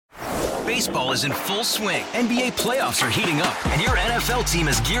Baseball is in full swing. NBA playoffs are heating up, and your NFL team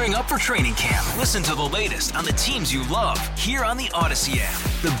is gearing up for training camp. Listen to the latest on the teams you love here on the Odyssey app.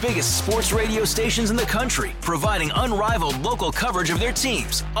 The biggest sports radio stations in the country, providing unrivaled local coverage of their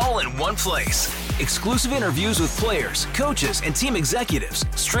teams, all in one place. Exclusive interviews with players, coaches, and team executives,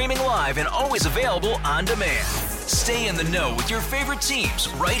 streaming live and always available on demand. Stay in the know with your favorite teams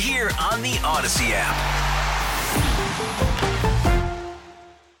right here on the Odyssey app.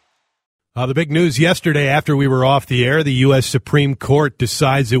 The big news yesterday after we were off the air, the U.S. Supreme Court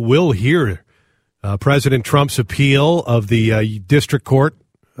decides it will hear President Trump's appeal of the district court,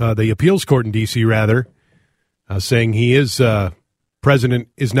 the appeals court in D.C., rather, saying he is, president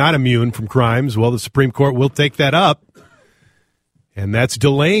is not immune from crimes. Well, the Supreme Court will take that up, and that's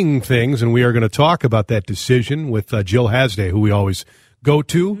delaying things, and we are going to talk about that decision with Jill Hasday, who we always go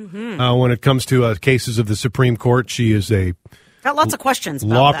to when it comes to cases of the Supreme Court. She is a got lots of questions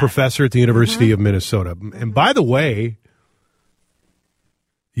about law that. professor at the University of Minnesota. And by the way,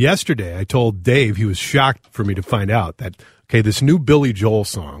 yesterday I told Dave, he was shocked for me to find out that, okay, this new Billy Joel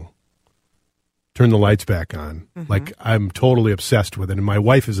song, Turn the Lights Back On, like I'm totally obsessed with it, and my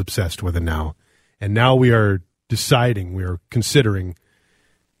wife is obsessed with it now. And now we are considering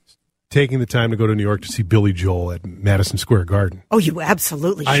taking the time to go to New York to see Billy Joel at Madison Square Garden. Oh, you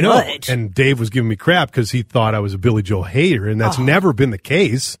absolutely should. I know. And Dave was giving me crap because he thought I was a Billy Joel hater, and that's never been the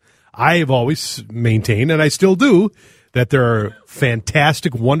case. I have always maintained, and I still do, that there are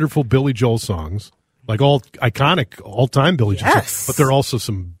fantastic, wonderful Billy Joel songs, like all iconic, all-time Billy Joel songs, but there are also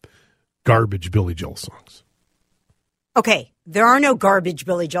some garbage Billy Joel songs. Okay, there are no garbage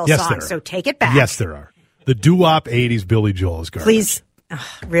Billy Joel songs, so take it back. Yes, there are. The doo-wop 80s Billy Joel is garbage. Please.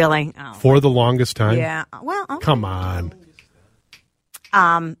 Really? Oh. For the longest time? Yeah. Well, okay. Come on.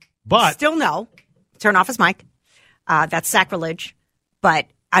 But still no. Turn off his mic. That's sacrilege. But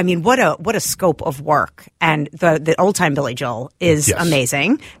I mean, what a scope of work. And the old time Billy Joel is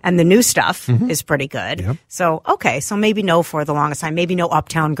amazing, and the new stuff is pretty good. Yep. So okay, so maybe no For the Longest Time. Maybe no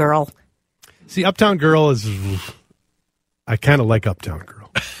Uptown Girl. See, Uptown Girl is. I kind of like Uptown Girl.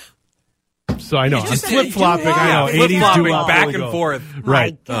 So I know I'm flip-flopping. I know 80s do back and forth.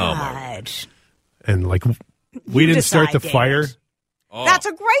 Right. My God. And like we didn't start the fire. Oh. That's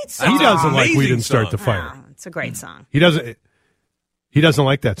a great song. He doesn't like We Didn't Start the Fire. Oh, it's a great song. He doesn't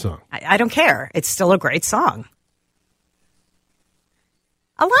like that song. I don't care. It's still a great song.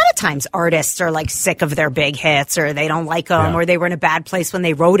 A lot of times artists are like sick of their big hits, or they don't like them, or they were in a bad place when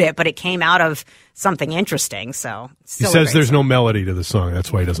they wrote it, but it came out of something interesting. So he says there's no melody to the song.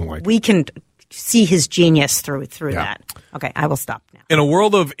 That's why he doesn't like it. We can see his genius through that. Okay, I will stop now. In a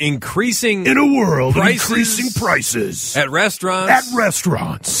world of increasing prices at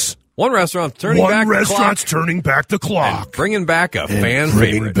restaurants. One restaurant's turning back the clock. And bringing back a fan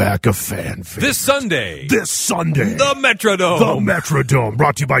favorite. This Sunday. The Metrodome.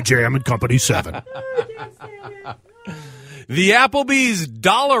 Brought to you by Jam and Company 7. The Applebee's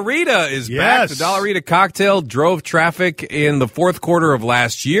Dollarita is back. The Dollarita cocktail drove traffic in the fourth quarter of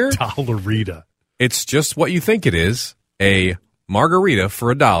last year. Dollarita. It's just what you think it is. A margarita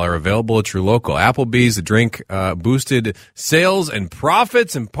for $1, available at your local Applebee's. The drink boosted sales and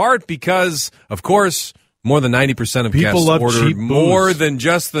profits in part because, of course, more than 90% of people guests ordered more booze. than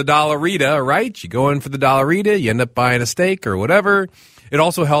just the Dollarita, right? You go in for the Dollarita, you end up buying a steak or whatever. It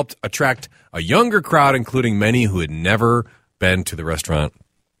also helped attract a younger crowd, including many who had never been to the restaurant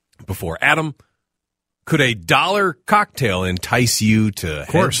before. Adam, could a $1 cocktail entice you to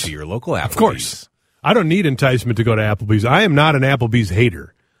head to your local Applebee's? Of course. I don't need enticement to go to Applebee's. I am not an Applebee's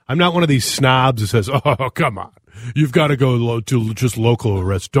hater. I'm not one of these snobs that says, oh, come on. You've got to go to just local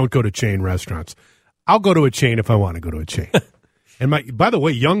restaurants. Don't go to chain restaurants. I'll go to a chain if I want to go to a chain. And by the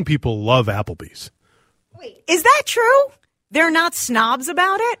way, young people love Applebee's. Wait, is that true? They're not snobs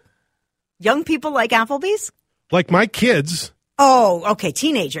about it? Young people like Applebee's? Like my kids. Oh, okay.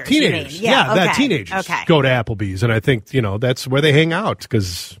 Teenagers. Teenagers. Teenagers go to Applebee's. And I think, that's where they hang out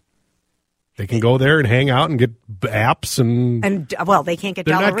because they can go there and hang out and get apps. And well, they can't get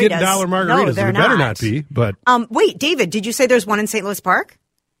They're Dollaritas. not getting dollar margaritas. No, they're they better not be. But wait, David, did you say there's one in St. Louis Park?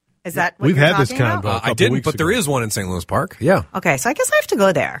 Is that what we've you're had this talking convo? about? I didn't, but there is one in St. Louis Park. Yeah. Okay, so I guess I have to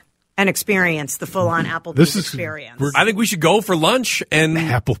go there and experience the full-on Applebee's experience. I think we should go for lunch and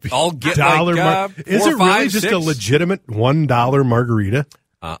Applebee's. I'll get Is it really just a legitimate $1 margarita?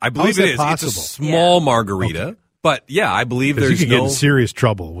 I believe it is. Possible? It's a small margarita, okay. But yeah, I believe there's you could get in serious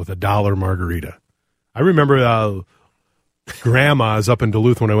trouble with a $1 margarita. I remember grandmas up in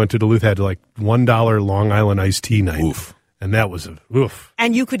Duluth when I went to Duluth had like $1 Long Island iced tea night. Oof. And that was oof.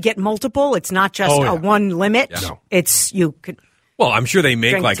 And you could get multiple. It's not just a one limit. Yeah. No. It's you could. Well, I'm sure they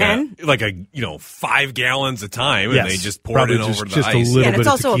make Drink like 10? a 5 gallons a time, Yes. and they just pour Probably it in over just the a ice. little And bit it's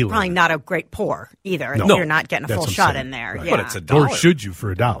of also tequila. probably not a great pour either. No. You're not getting a That's full what I'm shot saying. in there. Right. Yeah. But it's $1. Or should you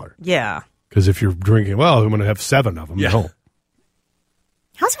for $1? Yeah. Because if you're drinking, well, I'm going to have 7 of them. Yeah. No.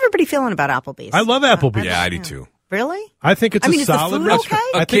 How's everybody feeling about Applebee's? I love Applebee's. Yeah, I do too. Really? I think it's I mean, a is the solid food restaurant.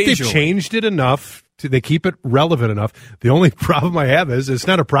 okay? I think they've Occasionally. changed it enough. They keep it relevant enough. The only problem I have is it's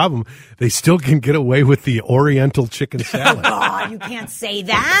not a problem. They still can get away with the Oriental chicken salad. Oh, you can't say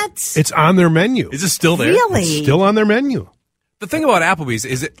that. It's on their menu. Is it still there? Really? It's still on their menu. The thing about Applebee's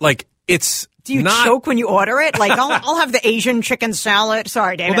is it's Do you not, choke when you order it? Like, I'll have the Asian chicken salad.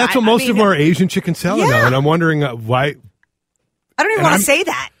 Sorry, David. Well, that's what most of them are, Asian chicken salad now, and I'm wondering why. I don't even want to say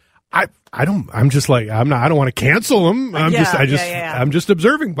that. I don't. I'm just like I don't want to cancel them. I'm just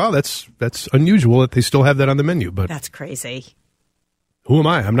observing. Wow, that's unusual that they still have that on the menu. But That's crazy. who am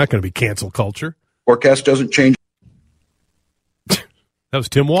I? I'm not going to be cancel culture. Forecast doesn't change. That was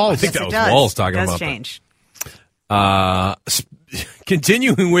Tim Walls. I think Yes, that it was does. Walls talking It does about change. that.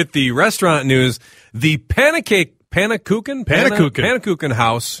 Continuing with the restaurant news, the Panakuchen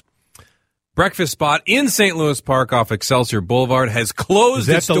House breakfast spot in St. Louis Park off Excelsior Boulevard has closed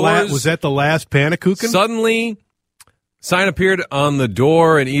its doors. Was that the last Panakuchen? Suddenly, sign appeared on the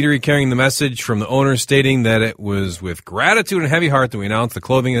door, an eatery carrying the message from the owner stating that it was with gratitude and heavy heart that we announced the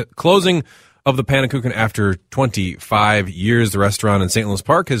closing of the Panakuchen after 25 years. The restaurant in St. Louis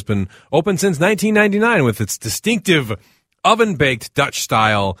Park has been open since 1999 with its distinctive oven-baked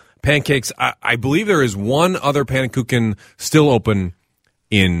Dutch-style pancakes. I believe there is one other Panakuchen still open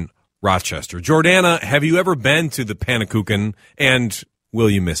in Rochester. Jordana, have you ever been to the Panakuchen, and will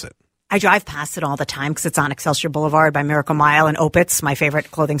you miss it? I drive past it all the time because it's on Excelsior Boulevard by Miracle Mile and Opitz, my favorite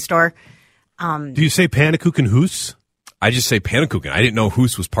clothing store. Do you say Panakuchen Hus? I just say Panakuchen. I didn't know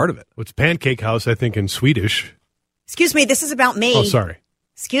Hoos was part of it. It's Pancake House, I think, in Swedish. Excuse me, this is about me. Oh, sorry.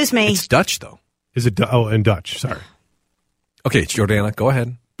 Excuse me. It's Dutch, though. Is it? In Dutch. Sorry. Okay, Jordana, go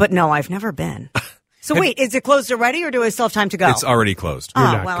ahead. But no, I've never been. So wait, is it closed already or do I still have time to go? It's already closed. Oh,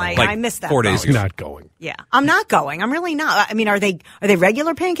 not well, going. I missed that. 4 days part. He's not going. Yeah, I'm not going. I'm really not. I mean, are they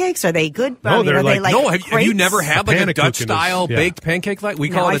regular pancakes? Are they good? No, I mean, they're are they like- No, have you crepes? never had like a Panakuchen Dutch is- style yeah. baked pancake? Like we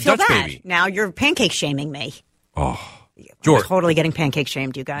Now call I it a feel Dutch bad. baby. Now you're pancake shaming me. George, Totally getting pancake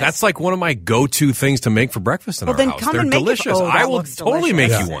shamed, you guys. that's like one of my go-to things to make for breakfast in well, our then house. come They're and make delicious. It. Oh, that I will looks totally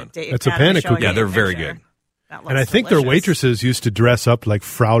delicious. make you one. It's a Adam is showing Panakuchen. me Yeah, they're a very picture. good. That And I looks think their delicious. waitresses used to dress up like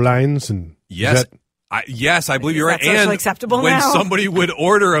Frauleins. And Yes. is that- Yes, I believe you're Is right. that socially And acceptable when now? somebody would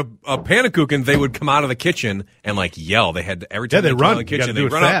order a Panakuchen, they would come out of the kitchen and like yell. They had every time Yeah, they come run. out of the You kitchen, gotta do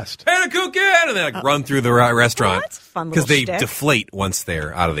they it run fast. Up, Panakuchen, and they like run through the restaurant Well, that's a fun little they shtick. deflate once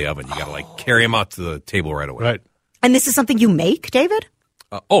they're out of the oven. You got to like carry them out to the table right away. right. And this is something you make, David?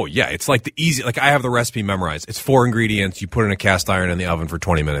 Oh yeah, it's like the easy. Like I have the recipe memorized. It's 4 ingredients. You put in a cast iron in the oven for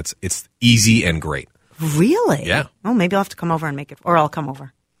 20 minutes. It's easy and great. Really? Yeah. Oh, maybe I'll have to come over and make it, or I'll come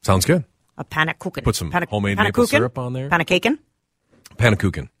over. Sounds good. A Panakuchen. Put some homemade maple syrup on there. Panakuchen.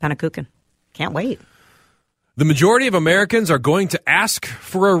 Panakuchen. Can't wait. The majority of Americans are going to ask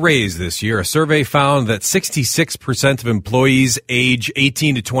for a raise this year. A survey found that 66% of employees age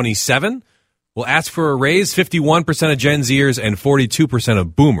 18 to 27 will ask for a raise, 51% of Gen Zers and 42%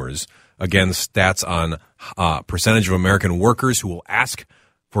 of boomers. Again, stats on percentage of American workers who will ask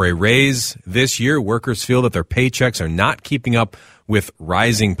for a raise this year. Workers feel that their paychecks are not keeping up with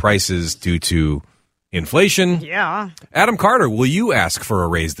rising prices due to inflation. Yeah. Adam Carter, will you ask for a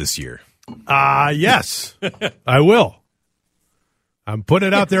raise this year? Yes, I will. I'm putting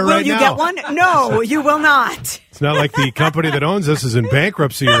it out there Will right you now. get one? No, you will not. It's not like the company that owns us is in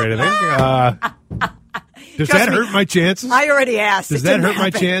bankruptcy or anything. Does Trust that me, hurt my chances? I already asked. Does It that didn't hurt my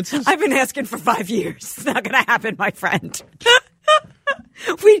happen. chances? I've been asking for 5 years. It's not going to happen, my friend.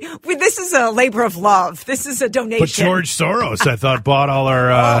 This is a labor of love. This is a donation. But George Soros, I thought, bought all our.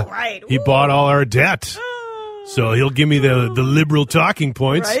 right. He bought all our debt. So he'll give me the liberal talking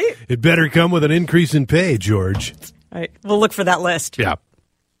points. Right? It better come with an increase in pay, George. All right, we'll look for that list. Yeah.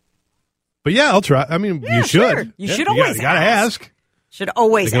 But yeah, I'll try. I mean, Yeah, you should. sure. You should You always gotta ask. ask. Should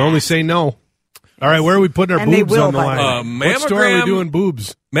always They can only ask. say no. All right, where are we putting our And they boobs will, on the by the line? way. What store are we Mammogram- doing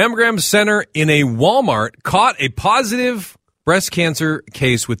boobs? Mammogram Center in a Walmart caught a positive breast cancer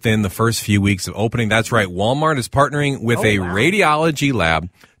case within the first few weeks of opening. That's right. Walmart is partnering with a radiology lab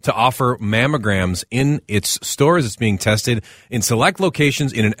to offer mammograms in its stores. It's being tested in select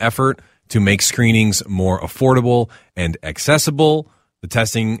locations in an effort to make screenings more affordable and accessible. The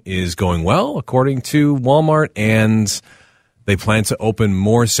testing is going well, according to Walmart, and they plan to open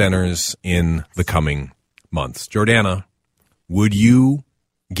more centers in the coming months. Jordana, would you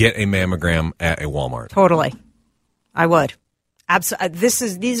get a mammogram at a Walmart? Totally. I would.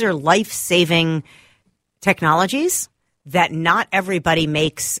 These are life-saving technologies that not everybody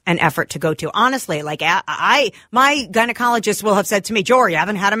makes an effort to go to. Honestly, like my gynecologist will have said to me, Jory, you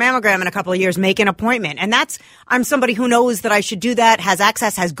haven't had a mammogram in a couple of years, make an appointment. And I'm somebody who knows that I should do that, has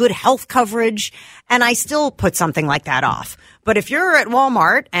access, has good health coverage, and I still put something like that off. But if you're at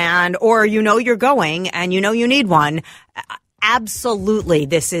Walmart or you're going and you need one, absolutely,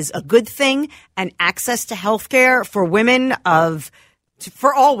 this is a good thing, and access to health care for women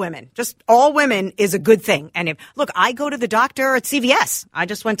for all women, just all women is a good thing. And I go to the doctor at CVS. I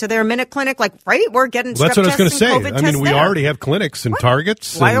just went to their Minute Clinic, we're getting strep That's what I was going to say. COVID I mean, we already have clinics and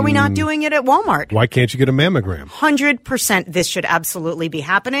Targets. Why are we not doing it at Walmart? Why can't you get a mammogram? 100% this should absolutely be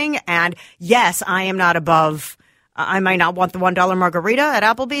happening. And yes, I am not above, I might not want the $1 margarita at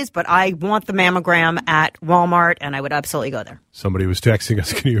Applebee's, but I want the mammogram at Walmart, and I would absolutely go there. Somebody was texting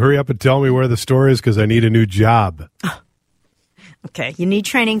us, can you hurry up and tell me where the store is because I need a new job. Okay, you need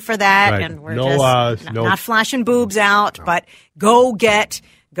training for that, right. And we're not flashing boobs out, but go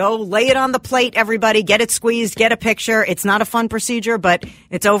lay it on the plate, everybody. Get it squeezed, get a picture. It's not a fun procedure, but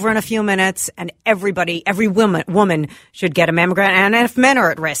it's over in a few minutes, and every woman should get a mammogram. And if men are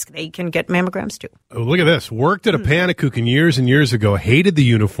at risk, they can get mammograms too. Oh, look at this. Worked at a Pannekuchen years and years ago, hated the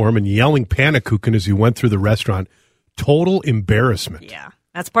uniform and yelling Pannekuchen as he went through the restaurant. Total embarrassment. Yeah,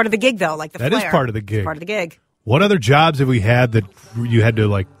 that's part of the gig, though, like the flair. That is part of the gig. It's part of the gig. What other jobs have we had that you had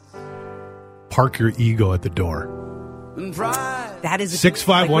to park your ego at the door? That is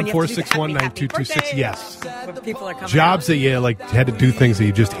 651-461-9226. Yes. People are coming jobs out. That you had to do things that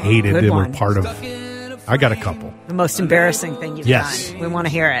you just hated and were part of. I got a couple. The most embarrassing thing you've done. We want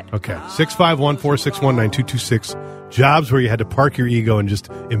to hear it. Okay. 651-461-9226. Jobs where you had to park your ego and just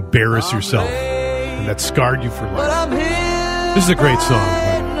embarrass yourself. And that scarred you for life. This is a great song.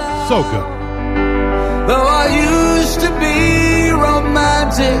 So good. Though I used to be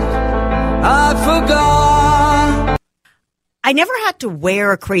romantic, I forgot. I never had to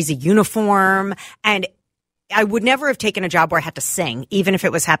wear a crazy uniform, and I would never have taken a job where I had to sing, even if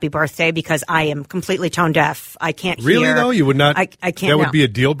it was Happy Birthday, because I am completely tone deaf. I can't hear. Really, though? You would not? I can't. That would be a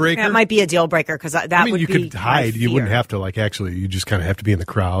deal breaker? That might be a deal breaker, because that would be you could hide. You wouldn't have to, actually, you just kind of have to be in the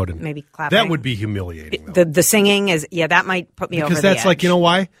crowd. And maybe clapping. That would be humiliating, though. The singing is, that might put me over the edge. Because that's you know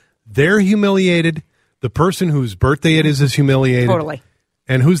why? They're humiliated. The person whose birthday it is humiliated. Totally.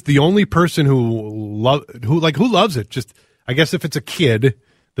 And who's the only person who loves it? Just, I guess if it's a kid,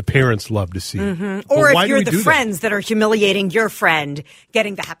 the parents love to see it. Mm-hmm. Or if you're the friends that are humiliating your friend,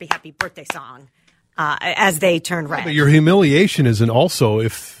 getting the happy, happy birthday song as they turn red. But your humiliation isn't also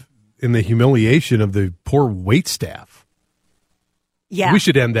in the humiliation of the poor waitstaff. Yeah. We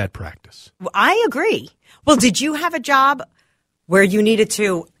should end that practice. Well, I agree. Well, did you have a job where you needed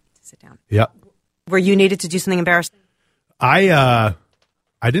to sit down? Yeah. Where you needed to do something embarrassing? I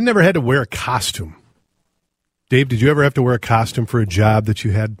didn't ever had to wear a costume. Dave, did you ever have to wear a costume for a job that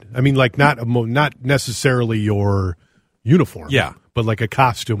you had? I mean, not necessarily your uniform. Yeah. But a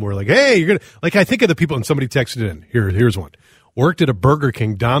costume where hey, you're going to, I think of the people, and somebody texted in. Here's one. Worked at a Burger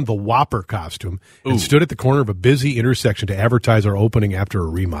King, donned the Whopper costume, and stood at the corner of a busy intersection to advertise our opening after a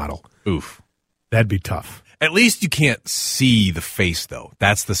remodel. Oof. That'd be tough. At least you can't see the face, though.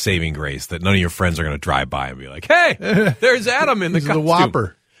 That's the saving grace, that none of your friends are going to drive by and be like, hey, there's Adam in the costume. The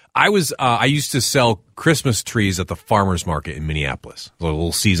Whopper. I used to sell Christmas trees at the farmer's market in Minneapolis. It was a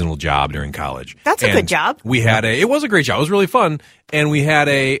little seasonal job during college. That's a good job. We had it was a great job. It was really fun. And we had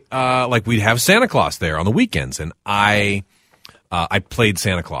we'd have Santa Claus there on the weekends. And I played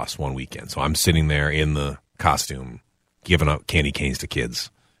Santa Claus one weekend. So I'm sitting there in the costume, giving out candy canes to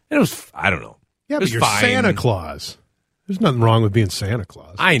kids. And it was, I don't know. Yeah, but you're fine. Santa Claus. There's nothing wrong with being Santa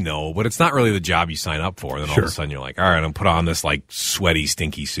Claus. I know, but it's not really the job you sign up for. And then all of a sudden you're like, all right, I'm going to put on this sweaty,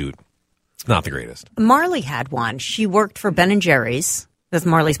 stinky suit. It's not the greatest. Marley had one. She worked for Ben & Jerry's.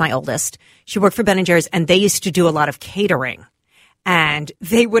 Marley's my oldest. She worked for Ben & Jerry's, and they used to do a lot of catering. And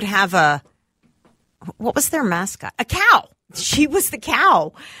they would have what was their mascot? A cow. She was the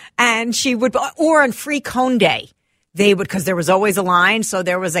cow. And she would, or on Free Cone Day. They would, because there was always a line, so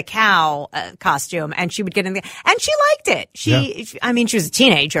there was a cow costume, and she would get in there, and she liked it. She was a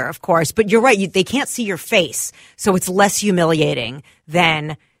teenager, of course, but you're right. They can't see your face, so it's less humiliating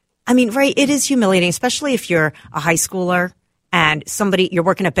than, right, it is humiliating, especially if you're a high schooler and you're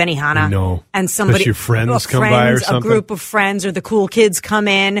working at Benihana. No. And somebody, your friends come by or something. A group of friends or the cool kids come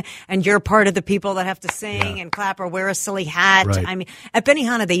in, and you're part of the people that have to sing and clap or wear a silly hat. Right. At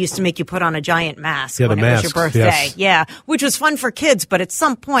Benihana, they used to make you put on a giant mask when it was your birthday. Yes. Yeah, which was fun for kids, but at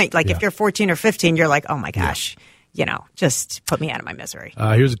some point, if you're 14 or 15, you're like, oh my gosh, just put me out of my misery.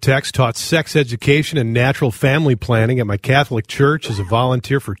 Here's a text. Taught sex education and natural family planning at my Catholic church as a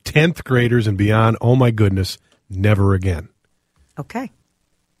volunteer for 10th graders and beyond. Oh, my goodness. Never again. Okay.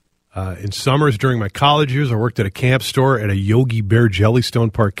 In summers during my college years, I worked at a camp store at a Yogi Bear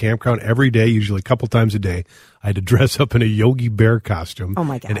Jellystone Park campground every day, usually a couple times a day. I had to dress up in a Yogi Bear costume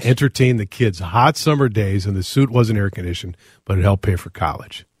and entertain the kids. Hot summer days, and the suit wasn't air conditioned, but it helped pay for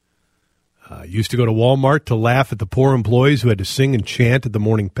college. Used to go to Walmart to laugh at the poor employees who had to sing and chant at the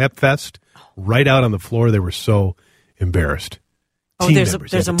morning pep fest. Right out on the floor, they were so embarrassed. There's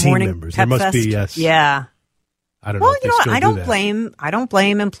a morning pep there must fest? be, yes. Yeah. I don't know. If they still I do don't that.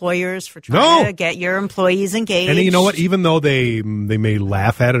 blame employers for trying to get your employees engaged. And you know what? Even though they may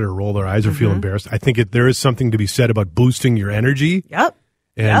laugh at it or roll their eyes or feel embarrassed, I think there is something to be said about boosting your energy. Yep.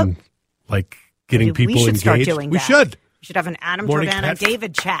 And like getting people engaged. We should start doing that. We should. We should have an Adam, Morning Jordana,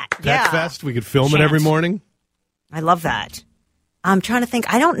 David chat. Pet Fest. We could film it every morning. I love that. I'm trying to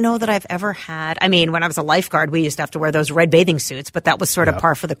think. I don't know that I've ever had. I mean, when I was a lifeguard, we used to have to wear those red bathing suits, but that was sort of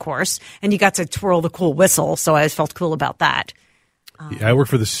par for the course. And you got to twirl the cool whistle, so I always felt cool about that. I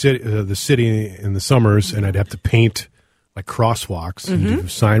worked for the city in the summers, and I'd have to paint like crosswalks and do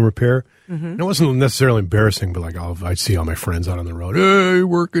sign repair. And it wasn't necessarily embarrassing, but like I'd see all my friends out on the road. Hey,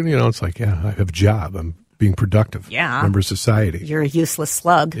 working. It's like, yeah, I have a job. I'm being productive. Yeah, member of society. You're a useless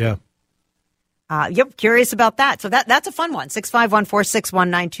slug. Yeah. Yep, curious about that. So that's a fun one.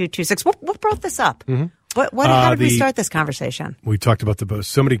 651-461-9226. What brought this up? How did we start this conversation? We talked about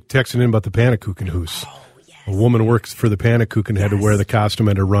somebody texted in about the Pannekuchen hoose. Oh, yes. A woman works for the Pannekuchen, had to wear the costume,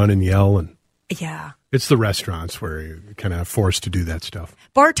 had to run and yell. And it's the restaurants where you're kind of forced to do that stuff.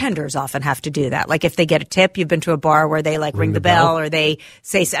 Bartenders often have to do that. Like if they get a tip, you've been to a bar where they ring the bell or they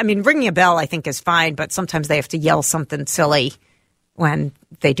say, ringing a bell I think is fine, but sometimes they have to yell something silly when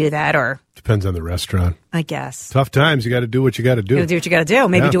they do that, or depends on the restaurant, I guess. Tough times. You got to do what you got to do. You got to do what you got to do.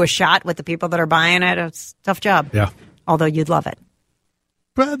 Maybe do a shot with the people that are buying it. It's a tough job. Yeah. Although you'd love it.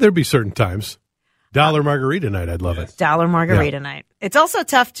 But there'd be certain times. $1 margarita night. I'd love it. $1 margarita night. It's also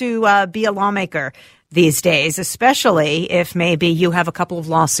tough to be a lawmaker these days, especially if maybe you have a couple of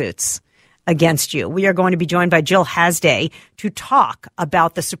lawsuits against you. We are going to be joined by Jill Hasday to talk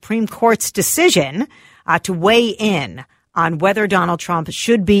about the Supreme Court's decision to weigh in on whether Donald Trump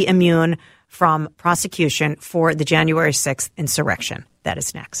should be immune from prosecution for the January 6th insurrection. That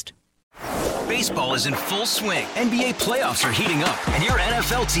is next. Baseball is in full swing. NBA playoffs are heating up, and your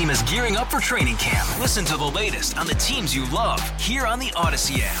NFL team is gearing up for training camp. Listen to the latest on the teams you love here on the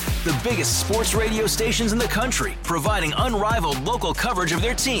Odyssey app. The biggest sports radio stations in the country, providing unrivaled local coverage of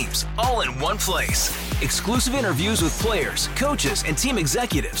their teams, all in one place. Exclusive interviews with players, coaches, and team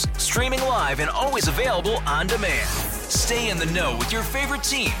executives, streaming live and always available on demand. Stay in the know with your favorite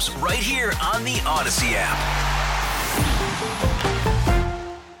teams right here on the Odyssey app.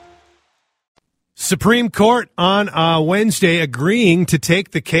 Supreme Court on Wednesday agreeing to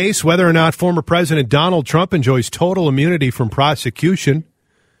take the case whether or not former President Donald Trump enjoys total immunity from prosecution.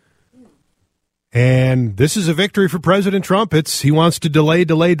 And this is a victory for President Trump. He wants to delay,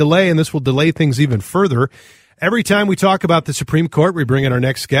 and this will delay things even further. Every time we talk about the Supreme Court, we bring in our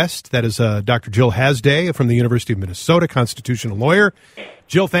next guest. That is Dr. Jill Hasday from the University of Minnesota, constitutional lawyer.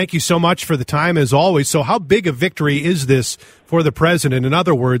 Jill, thank you so much for the time, as always. So how big a victory is this for the president? In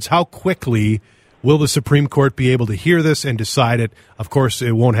other words, how quickly will the Supreme Court be able to hear this and decide it? Of course,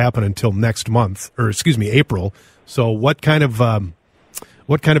 it won't happen until next month, April. So what kind of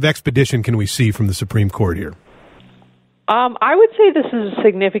expedition can we see from the Supreme Court here? I would say this is a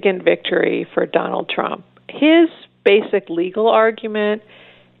significant victory for Donald Trump. His basic legal argument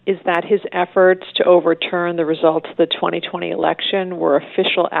is that his efforts to overturn the results of the 2020 election were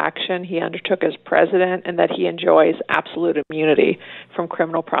official action he undertook as president, and that he enjoys absolute immunity from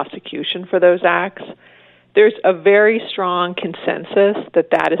criminal prosecution for those acts. There's a very strong consensus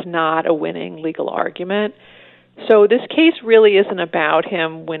that that is not a winning legal argument. So this case really isn't about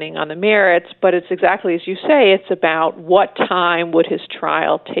him winning on the merits, but it's exactly as you say, it's about what time would his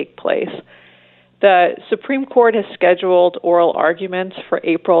trial take place. The Supreme Court has scheduled oral arguments for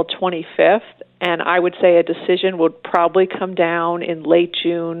April 25th, and I would say a decision would probably come down in late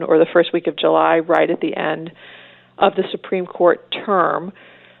June or the first week of July, right at the end of the Supreme Court term.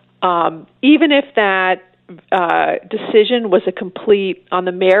 Even if that decision was a complete on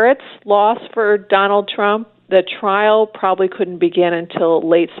the merits loss for Donald Trump, the trial probably couldn't begin until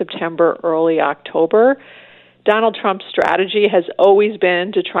late September, early October. Donald Trump's strategy has always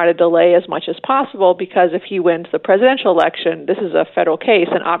been to try to delay as much as possible, because if he wins the presidential election, this is a federal case,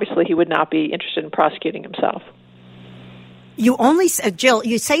 and obviously he would not be interested in prosecuting himself. Jill,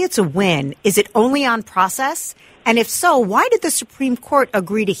 you say it's a win. Is it only on process? And if so, why did the Supreme Court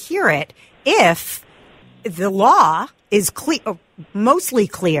agree to hear it if the law is mostly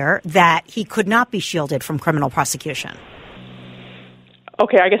clear that he could not be shielded from criminal prosecution?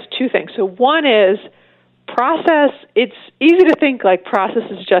 Okay, I guess two things. So one is process. It's easy to think like process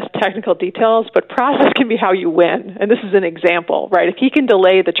is just technical details, but process can be how you win. And this is an example, right? If he can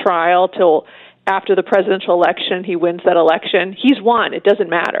delay the trial till after the presidential election, he wins that election, he's won. It doesn't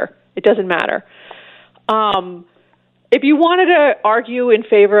matter. It doesn't matter. If you wanted to argue in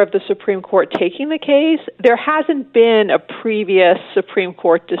favor of the Supreme Court taking the case, there hasn't been a previous Supreme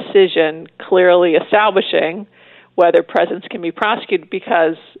Court decision clearly establishing whether presidents can be prosecuted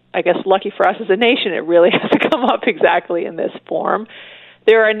because, I guess, lucky for us as a nation, it really has to come up exactly in this form.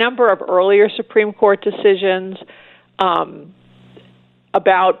 There are a number of earlier Supreme Court decisions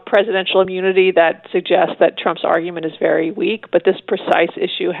about presidential immunity that suggest that Trump's argument is very weak, but this precise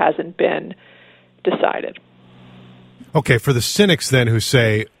issue hasn't been decided. Okay, for the cynics then who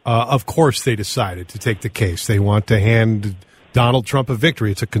say, of course they decided to take the case. They want to hand Donald Trump a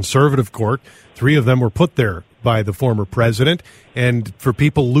victory. It's a conservative court. 3 of them were put there by the former president. And for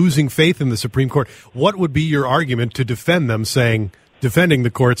people losing faith in the Supreme Court, what would be your argument to defend them, defending the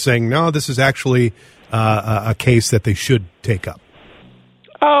court, saying, no, this is actually a case that they should take up?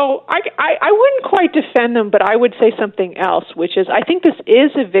 Oh, I wouldn't quite defend them, but I would say something else, which is I think this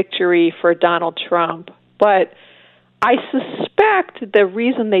is a victory for Donald Trump, but I suspect the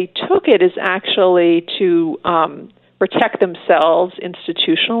reason they took it is actually to protect themselves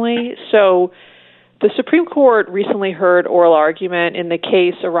institutionally. So the Supreme Court recently heard oral argument in the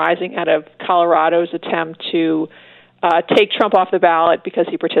case arising out of Colorado's attempt to take Trump off the ballot because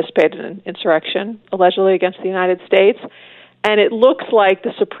he participated in an insurrection, allegedly, against the United States. And it looks like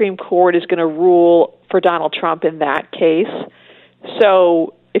the Supreme Court is going to rule for Donald Trump in that case.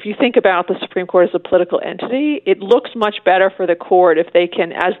 So if you think about the Supreme Court as a political entity, it looks much better for the court if they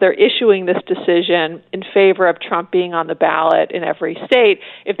can, as they're issuing this decision in favor of Trump being on the ballot in every state,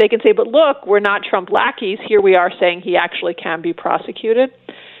 if they can say, but look, we're not Trump lackeys. Here we are saying he actually can be prosecuted.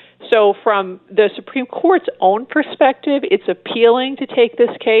 So from the Supreme Court's own perspective, it's appealing to take this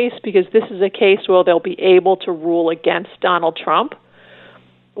case because this is a case where they'll be able to rule against Donald Trump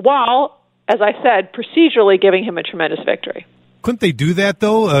while, as I said, procedurally giving him a tremendous victory. Couldn't they do that,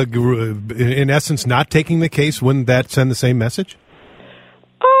 though? In essence, not taking the case, wouldn't that send the same message?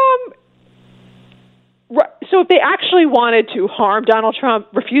 Right. So if they actually wanted to harm Donald Trump,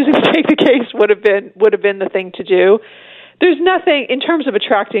 refusing to take the case would have been the thing to do. There's nothing, in terms of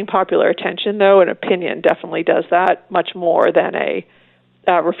attracting popular attention, though, an opinion definitely does that much more than a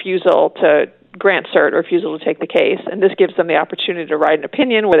refusal to grant cert or refusal to take the case. And this gives them the opportunity to write an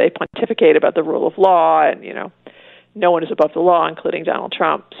opinion where they pontificate about the rule of law and, no one is above the law, including Donald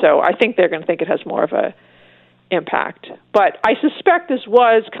Trump. So I think they're going to think it has more of a impact. But I suspect this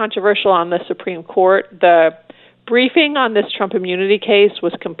was controversial on the Supreme Court. The briefing on this Trump immunity case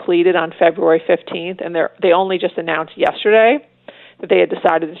was completed on February 15th, and they only just announced yesterday that they had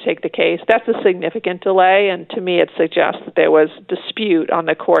decided to take the case. That's a significant delay, and to me it suggests that there was dispute on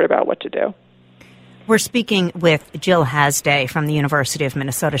the court about what to do. We're speaking with Jill Hasday from the University of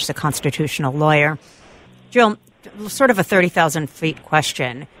Minnesota. She's a constitutional lawyer. Jill, sort of a 30,000 feet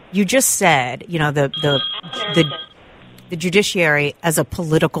question. You just said, the judiciary as a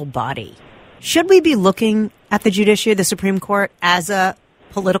political body. Should we be looking at the judiciary, the Supreme Court, as a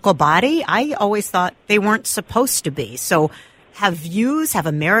political body? I always thought they weren't supposed to be. So have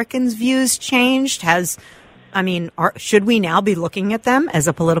Americans' views changed? Should we now be looking at them as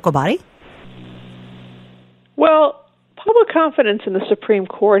a political body? Well, public confidence in the Supreme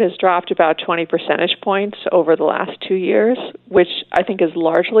Court has dropped about 20 percentage points over the last 2 years, which I think is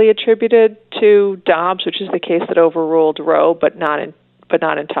largely attributed to Dobbs, which is the case that overruled Roe, but not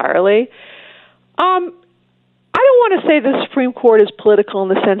entirely. I don't want to say the Supreme Court is political in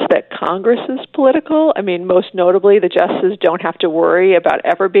the sense that Congress is political. I mean, most notably, the justices don't have to worry about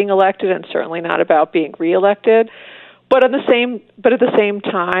ever being elected, and certainly not about being reelected. But at the same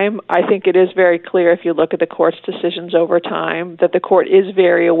time, I think it is very clear, if you look at the court's decisions over time, that the court is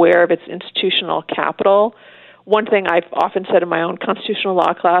very aware of its institutional capital. One thing I've often said in my own constitutional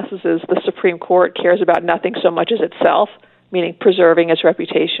law classes is the Supreme Court cares about nothing so much as itself, meaning preserving its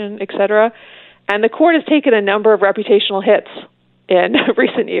reputation, et cetera. And the court has taken a number of reputational hits in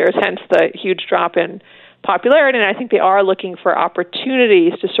recent years, hence the huge drop in popularity. And I think they are looking for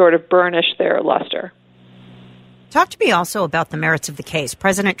opportunities to sort of burnish their luster. Talk to me also about the merits of the case.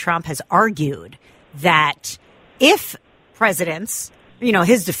 President Trump has argued that if presidents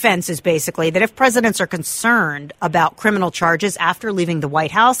his defense is basically that if presidents are concerned about criminal charges after leaving the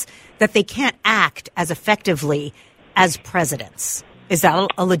White House, that they can't act as effectively as presidents. Is that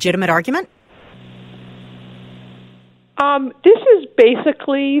a legitimate argument? This is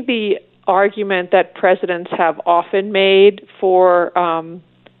basically the argument that presidents have often made for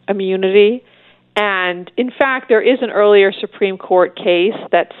immunity. And in fact, there is an earlier Supreme Court case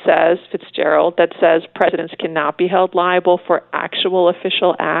that says, Fitzgerald, that says presidents cannot be held liable for actual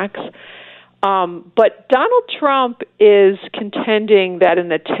official acts. But Donald Trump is contending that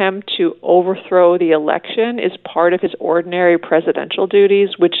an attempt to overthrow the election is part of his ordinary presidential duties,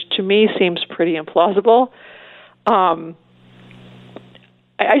 which to me seems pretty implausible. I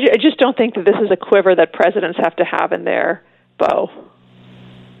just don't think that this is a quiver that presidents have to have in their bow.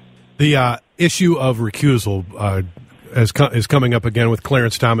 The issue of recusal is coming up again with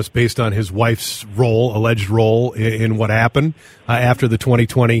Clarence Thomas based on his wife's alleged role in what happened after the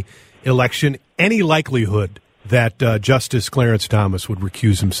 2020 election. Any likelihood that Justice Clarence Thomas would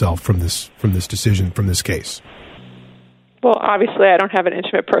recuse himself from this decision, from this case? Well, obviously, I don't have an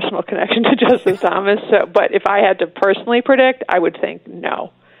intimate personal connection to Justice Thomas, but if I had to personally predict, I would think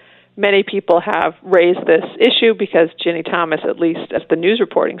no. Many people have raised this issue because Ginny Thomas, at least as the news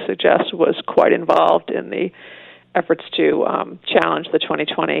reporting suggests, was quite involved in the efforts to challenge the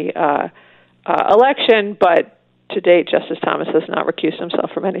 2020 election. But to date, Justice Thomas has not recused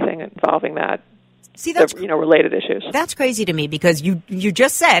himself from anything involving that. See, that's related issues. That's crazy to me because you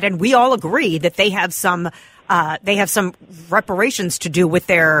just said, and we all agree that they have some reparations to do with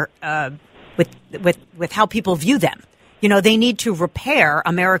their with how people view them. They need to repair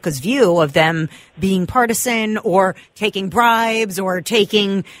America's view of them being partisan or taking bribes or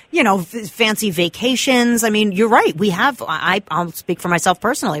taking, fancy vacations. I mean, you're right. I'll speak for myself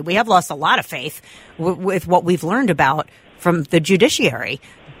personally. We have lost a lot of faith with what we've learned about from the judiciary.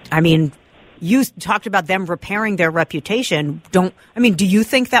 I mean, you talked about them repairing their reputation. Do you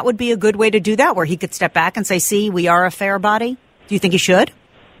think that would be a good way to do that, where he could step back and say, see, we are a fair body? Do you think he should?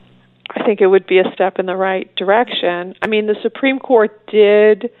 I think it would be a step in the right direction. I mean, the Supreme Court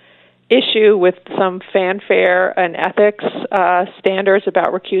did issue with some fanfare and ethics standards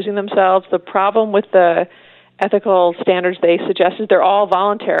about recusing themselves. The problem with the ethical standards they suggest is they're all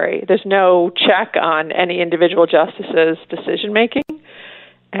voluntary. There's no check on any individual justice's decision-making.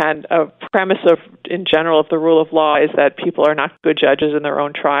 And a premise in general, of the rule of law is that people are not good judges in their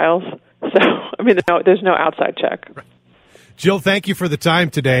own trials. So, there's no outside check. Right. Jill, thank you for the time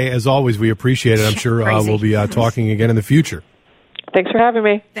today. As always, we appreciate it. I'm sure we'll be talking again in the future. Thanks for having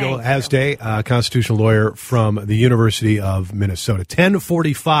me. Jill Asday, constitutional lawyer from the University of Minnesota.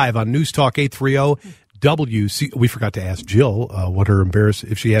 1045 on News Talk 830 WC. We forgot to ask Jill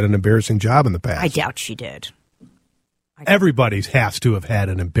if she had an embarrassing job in the past. I doubt she did. Everybody has to have had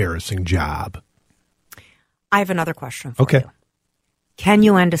an embarrassing job. I have another question for you. Can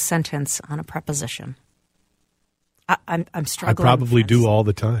you end a sentence on a preposition? I'm struggling. I probably do all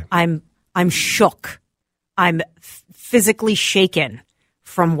the time. I'm shook. I'm physically shaken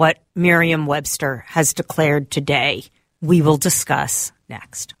from what Merriam-Webster has declared today. We will discuss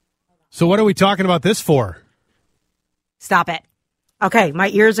next. So what are we talking about this for? Stop it. Okay, my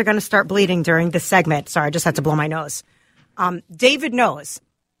ears are going to start bleeding during this segment. Sorry, I just had to blow my nose. David knows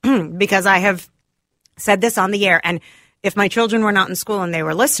because I have said this on the air, and if my children were not in school and they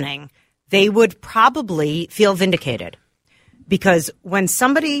were listening, they would probably feel vindicated, because when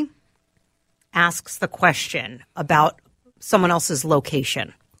somebody asks the question about someone else's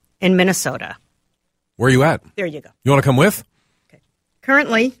location in Minnesota. Where are you at? There you go. You want to come with? Okay.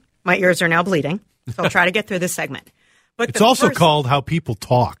 Currently, my ears are now bleeding, so I'll try to get through this segment. But it's also called how people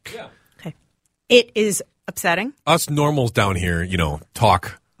talk. Yeah. Okay. It is upsetting. Us normals down here,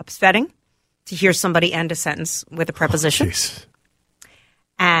 talk. Upsetting to hear somebody end a sentence with a preposition. Oh,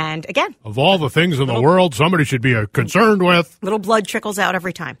 and again, of all the things in the world somebody should be concerned with. Little blood trickles out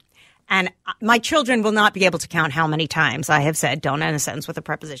every time. And my children will not be able to count how many times I have said don't end a sentence with a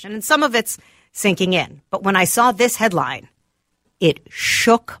preposition. And some of it's sinking in. But when I saw this headline, it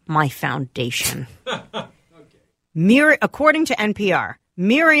shook my foundation. According to NPR,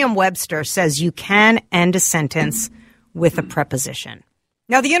 Merriam-Webster says you can end a sentence with a preposition.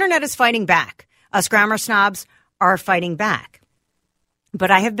 Now, the internet is fighting back. Us grammar snobs are fighting back. But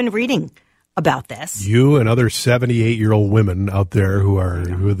I have been reading about this. You and other 78-year-old women out there who are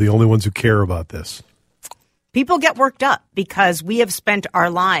the only ones who care about this. People get worked up because we have spent our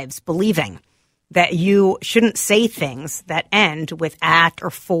lives believing that you shouldn't say things that end with at or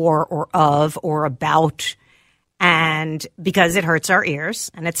for or of or about, and because it hurts our ears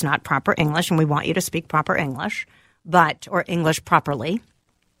and it's not proper English, and we want you to speak proper English. or English properly.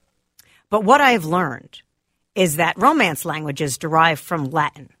 But what I've learned is that Romance languages derive from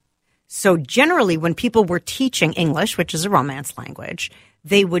Latin. So generally, when people were teaching English, which is a Romance language,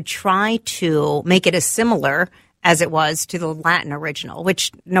 they would try to make it as similar as it was to the Latin original,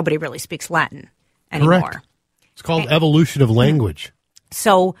 which nobody really speaks Latin anymore. Correct. It's called evolution of language.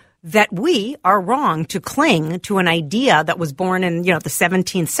 So that we are wrong to cling to an idea that was born in, the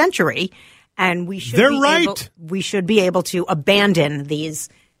 17th century, and we should be able to abandon these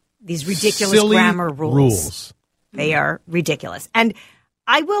ridiculous silly grammar rules. They are ridiculous. And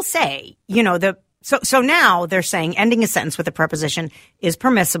I will say, so now they're saying ending a sentence with a preposition is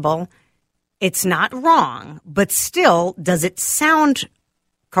permissible. It's not wrong, but still, does it sound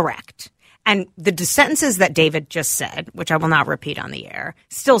correct? And the sentences that David just said, which I will not repeat on the air,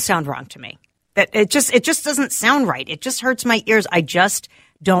 still sound wrong to me. That it just doesn't sound right. It just hurts my ears. I just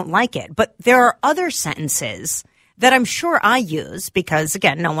don't like it. But there are other sentences that I'm sure I use because,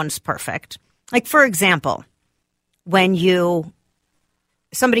 again, no one's perfect. Like, for example, when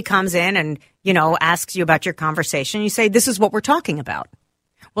somebody comes in and, asks you about your conversation, you say, this is what we're talking about.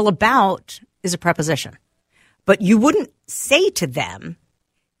 Well, about is a preposition. But you wouldn't say to them,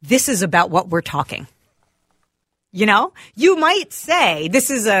 this is about what we're talking. You might say,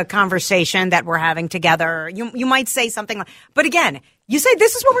 this is a conversation that we're having together. You might say something, but again, you say,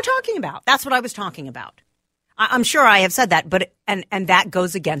 this is what we're talking about. That's what I was talking about. I'm sure I have said that, but and that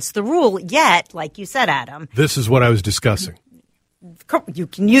goes against the rule. Yet, like you said, Adam, this is what I was discussing. You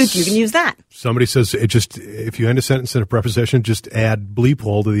can use that. Somebody says if you end a sentence in a preposition, just add bleep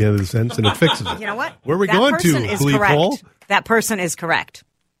hole to the end of the sentence and it fixes it. You know what? Where are we going to, bleep hole? That person is correct.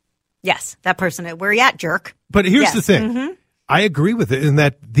 Yes, that person. Where are you at, jerk? But here's the thing. Mm-hmm. I agree with it in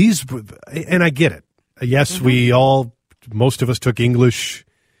that and I get it. Yes, most of us took English.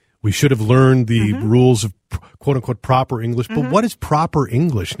 We should have learned the rules of quote unquote proper English. But what is proper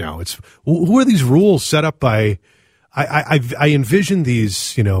English now? Who are these rules set up by? I envision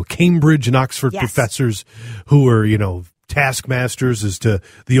these, Cambridge and Oxford professors who are, taskmasters as to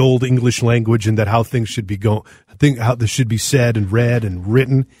the old English language and that how things should be how this should be said and read and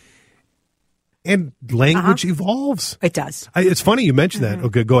written. And language evolves. It does. It's funny you mentioned that.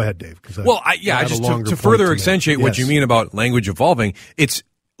 Okay, go ahead, Dave. Just to further accentuate what you mean about language evolving, it's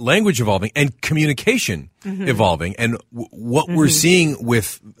language evolving and communication evolving. And what we're seeing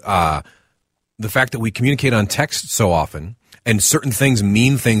with the fact that we communicate on text so often, and certain things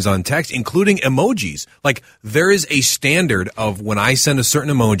mean things on text, including emojis. Like, there is a standard of when I send a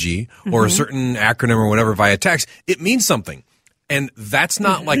certain emoji or a certain acronym or whatever via text, it means something. And that's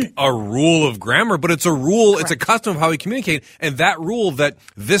not like a rule of grammar, but it's a rule, it's a custom of how we communicate. And that rule that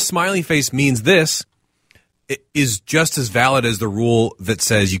this smiley face means this is just as valid as the rule that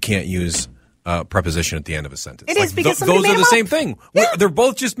says you can't use a preposition at the end of a sentence. It is because those are the same thing. Yeah. They're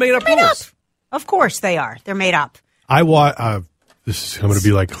both just made up rules. Of course they are. They're made up. I'm going to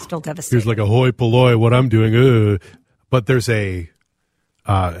be like, still devastating. Here's like a hoi polloi, what I'm doing. But there's Ken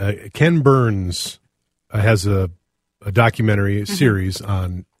Burns has a documentary series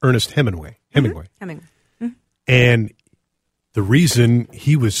on Ernest Hemingway. And the reason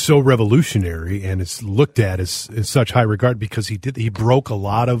he was so revolutionary and is looked at as such high regard because he broke a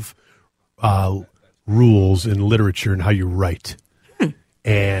lot of rules in literature and how you write.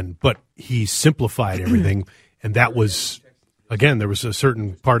 But he simplified everything, and that was, again, there was a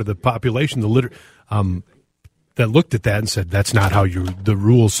certain part of the population, that looked at that and said, that's not how the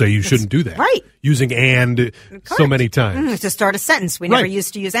rules say you shouldn't do that. Right. Using and so many times. To start a sentence. We never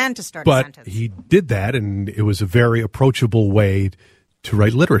used to use and to start a sentence. But he did that, and it was a very approachable way to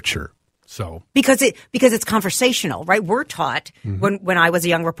write literature. So because it's conversational, right? We're taught when I was a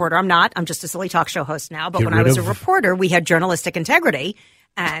young reporter. I'm just a silly talk show host now. But when I was a reporter, we had journalistic integrity.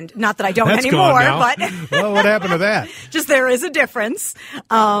 And not that I don't That's anymore, gone now. But well, what happened to that? Just there is a difference.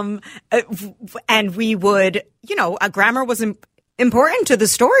 And we would, grammar was important to the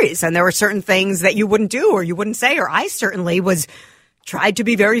stories, and there were certain things that you wouldn't do or you wouldn't say, or I certainly tried to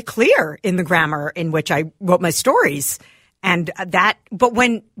be very clear in the grammar in which I wrote my stories. And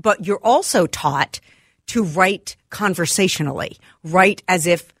but you're also taught to write conversationally, write as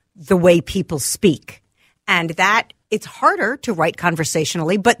if the way people speak. And that it's harder to write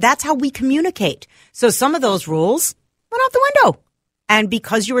conversationally, but that's how we communicate. So some of those rules went out the window. And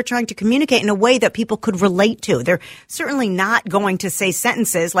because you were trying to communicate in a way that people could relate to, they're certainly not going to say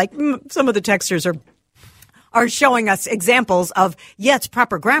sentences like some of the texters are showing us examples of, it's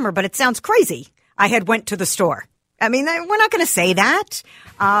proper grammar, but it sounds crazy. I had went to the store. I mean, we're not going to say that.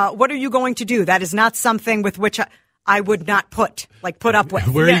 What are you going to do? That is not something with which I would not put up with.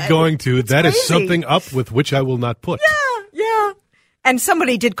 Where are you going to? It's that crazy. is something up with which I will not put. Yeah. And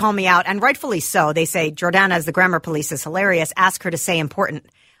somebody did call me out, and rightfully so. They say, Jordana, as the grammar police, is hilarious. Ask her to say important.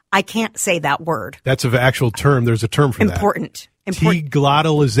 I can't say that word. That's an actual term. There's a term for Important. that.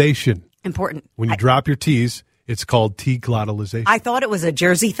 T-glottalization. Important. When you drop your T's, it's called T-glottalization. I thought it was a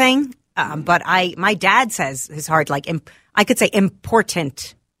Jersey thing, but my dad says his hard, like, I could say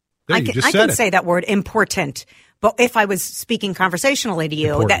important. There, I can say that word, important. But if I was speaking conversationally to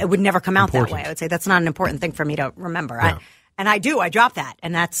you, that it would never come out that way. I would say that's not an important thing for me to remember. Yeah. I drop that,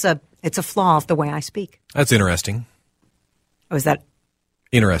 and it's a flaw of the way I speak. That's interesting. Oh, is that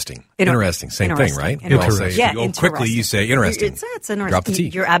interesting? Interesting. Same thing, right? Interesting. If you go quickly, you say interesting. It's interesting. Drop the T.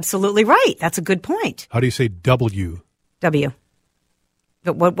 You're absolutely right. That's a good point. How do you say W? W.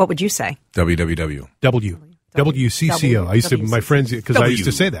 What would you say? WWW. W. WCCO. I used to, my friends, because I used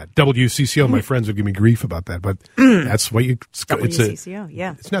to say that. WCCO, my friends would give me grief about that, but that's what you, WCCO,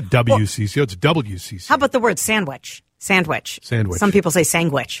 yeah. It's not WCCO, it's WCCO. How about the word sandwich? Sandwich. Some people say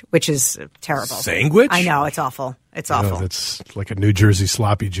sandwich, which is terrible. Sandwich? I know, it's awful. It's awful. That's like a New Jersey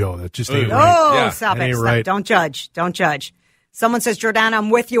sloppy Joe. That just ain't right. Oh, stop that it. ain't Stop. right. Don't judge. Someone says, Jordana, I'm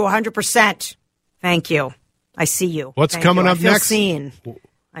with you 100%. Thank you. I see you. What's Thank coming you. up I feel next? Seen. What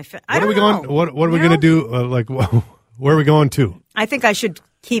are we going to do? Where are we going to? I think I should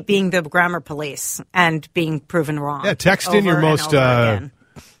keep being the grammar police and being proven wrong. Yeah, text in your most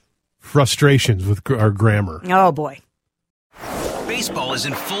frustrations with our grammar. Oh, boy. Baseball is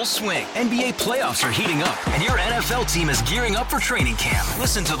in full swing. NBA playoffs are heating up, and your NFL team is gearing up for training camp.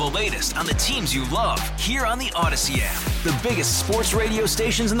 Listen to the latest on the teams you love here on the Odyssey app. The biggest sports radio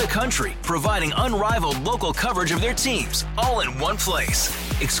stations in the country, providing unrivaled local coverage of their teams, all in one place.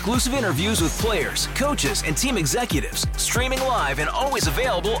 Exclusive interviews with players, coaches, and team executives, streaming live and always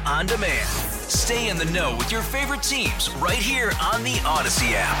available on demand. Stay in the know with your favorite teams right here on the Odyssey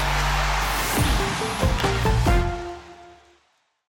app.